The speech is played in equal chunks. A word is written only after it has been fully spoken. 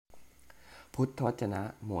พุทธวจนะ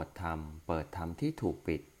หมวดธรรมเปิดธรรมที่ถูก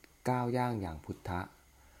ปิดก้าวย่างอย่างพุทธะ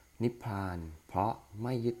นิพพานเพราะไ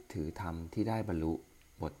ม่ยึดถือธรรมที่ได้บรรลุ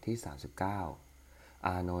บทที่39อ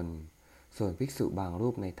านนท์ส่วนภิกษุบางรู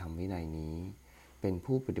ปในธรรมวินัยนี้เป็น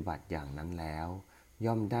ผู้ปฏิบัติอย่างนั้นแล้ว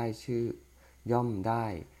ย่อมได้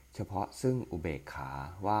เฉพาะซึ่งอุเบกขา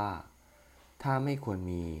ว่าถ้าไม่ควร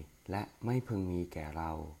มีและไม่พึงมีแก่เร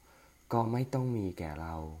าก็ไม่ต้องมีแก่เร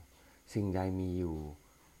าสิ่งใดมีอยู่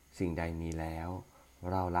สิ่งใดมีแล้ว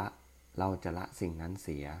เราจะละสิ่งนั้นเ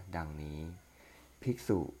สียดังนี้ภิก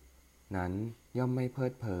ษุนั้นย่อมไม่เพลิ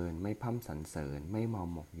ดเพลินไม่พร่ำสรรเสริญไม่เมา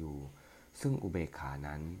หมกอยู่ซึ่งอุเบกขา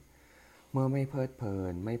นั้นเมื่อไม่เพลิดเพลิ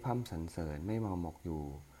นไม่พร่ำสรรเสริญไม่เมาหมกอยู่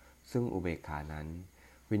ซึ่งอุเบกขานั้น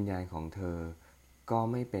วิญญาณของเธอก็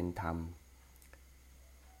ไม่เป็นธ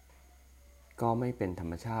ร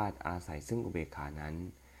รมชาติอาศัยซึ่งอุเบกขานั้น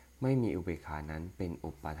ไม่มีอุเบกขานั้นเป็น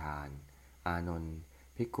อุปาทานอานนท์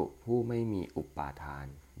ภิกขุผู้ไม่มีอุปาทาน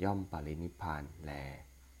ย่อมปรินิพพานแล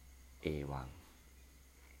เอวัง